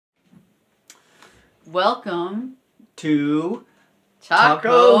Welcome to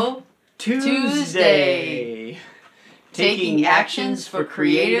T.A.C.O Tuesday. Taking actions for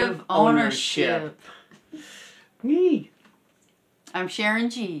creative ownership. Me. I'm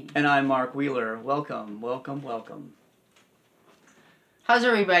Sharon G. And I'm Mark Wheeler. Welcome, welcome, welcome. How's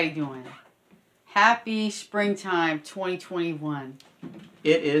everybody doing? Happy springtime 2021.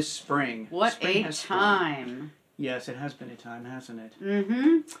 It is spring. What Spring a time. Sprung. Yes, it has been a time, hasn't it?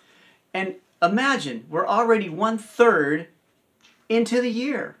 Mm-hmm. And imagine, we're already 1/3 into the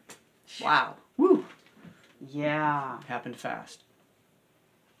year. Wow. Woo. Yeah. Happened fast.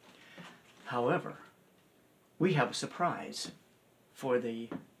 However, we have a surprise for the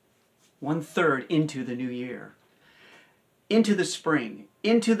 1/3 into the new year. Into the spring.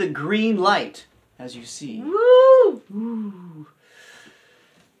 Into the green light, as you see. Woo! Ooh.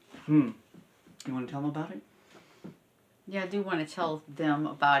 You want to tell them about it? Yeah, I do want to tell them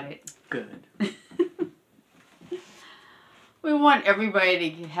about it. Good. We want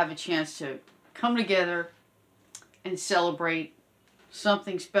everybody to have a chance to come together and celebrate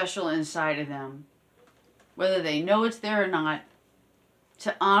something special inside of them, whether they know it's there or not,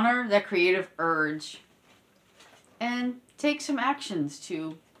 to honor that creative urge and take some actions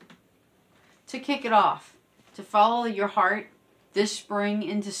to kick it off, to follow your heart this spring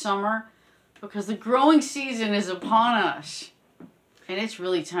into summer, because the growing season is upon us and it's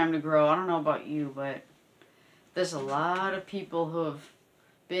really time to grow. I don't know about you, but there's a lot of people who have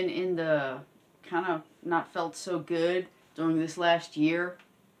been in the kind of not felt so good during this last year,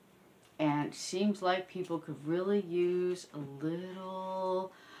 and it seems like people could really use a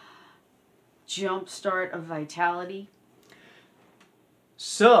little jump start of vitality.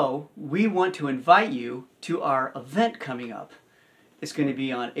 So, we want to invite you to our event coming up. It's going to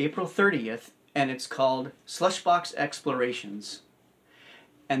be on April 30th, and it's called Slushbox Explorations.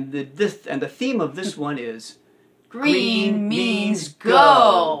 And the theme of this one is Green means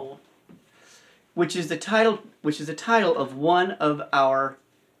go, which is the title of one of our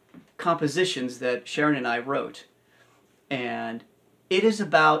compositions that Sharon and I wrote. And it is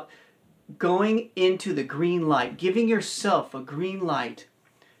about going into the green light, giving yourself a green light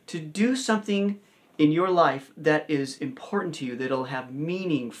to do something in your life that is important to you, that'll have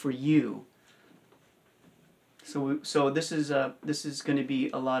meaning for you. So this is going to be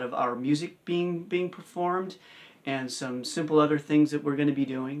a lot of our music being performed, and some simple other things that we're going to be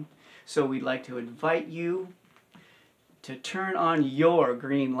doing. So we'd like to invite you to turn on your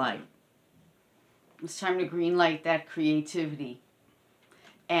green light. It's time to green light that creativity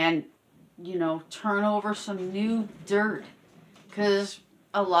and, you know, turn over some new dirt, because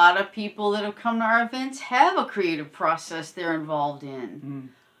a lot of people that have come to our events have a creative process they're involved in.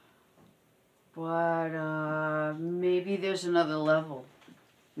 But maybe there's another level.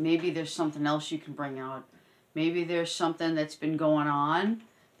 Maybe there's something else you can bring out. Maybe there's something that's been going on,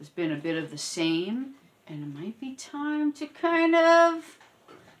 that's been a bit of the same, and it might be time to kind of,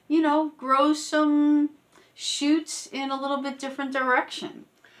 you know, grow some shoots in a little bit different direction.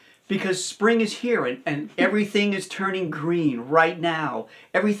 Because spring is here, and everything is turning green right now.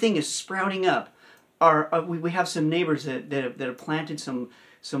 Everything is sprouting up. We have some neighbors that have planted some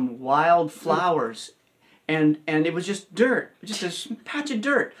wild flowers, and it was just dirt, just a patch of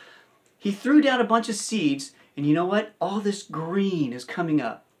dirt. He threw down a bunch of seeds, and you know what? All this green is coming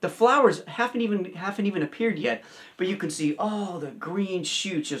up. The flowers haven't even appeared yet, but you can see all the green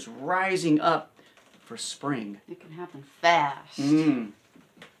shoots just rising up for spring. It can happen fast.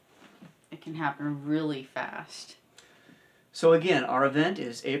 It can happen really fast. So again, our event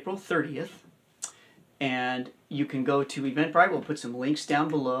is April 30th, and you can go to Eventbrite. We'll put some links down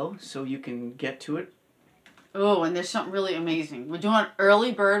below so you can get to it. Oh, and there's something really amazing. We're doing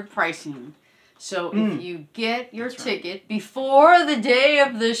early bird pricing. So if you get your ticket before the day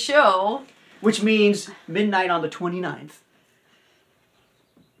of the show, which means midnight on the 29th,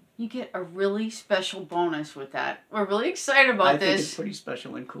 you get a really special bonus with that. We're really excited about this. I think it's pretty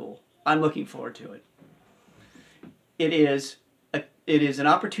special and cool. I'm looking forward to it. It is an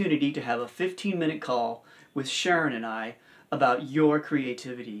opportunity to have a 15-minute call with Sharon and I about your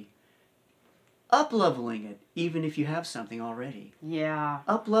creativity. Up-leveling it, even if you have something already. Yeah.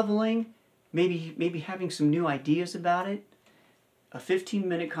 Up-leveling, maybe having some new ideas about it. A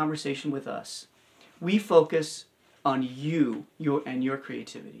 15-minute conversation with us. We focus on you, and your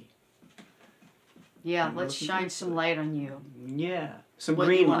creativity. Yeah, let's shine some light on you. Yeah, some what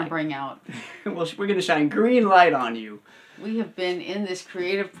green you light. want to bring out. Well, we're going to shine green light on you. We have been in this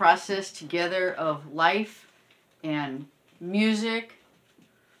creative process together of life and music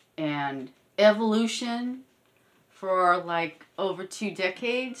and evolution for like over 2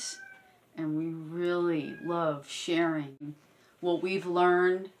 decades, And we really love sharing what we've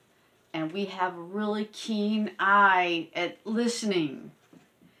learned. And we have a really keen eye at listening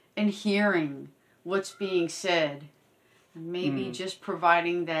and hearing what's being said. And maybe just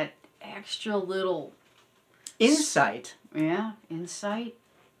providing that extra little insight. Yeah, insight.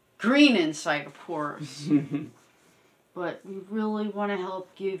 Green insight, of course. But we really want to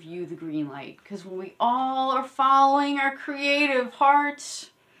help give you the green light. Because when we all are following our creative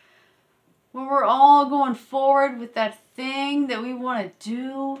hearts, when we're all going forward with that thing that we want to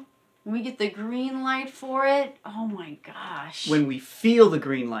do, when we get the green light for it, oh my gosh. When we feel the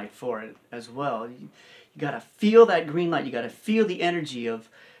green light for it as well. You got to feel that green light. You got to feel the energy of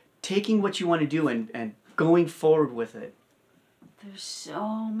taking what you want to do and going forward with it. There's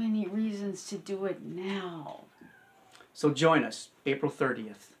so many reasons to do it now. So join us, April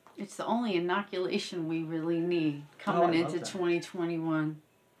 30th. It's the only inoculation we really need coming into 2021.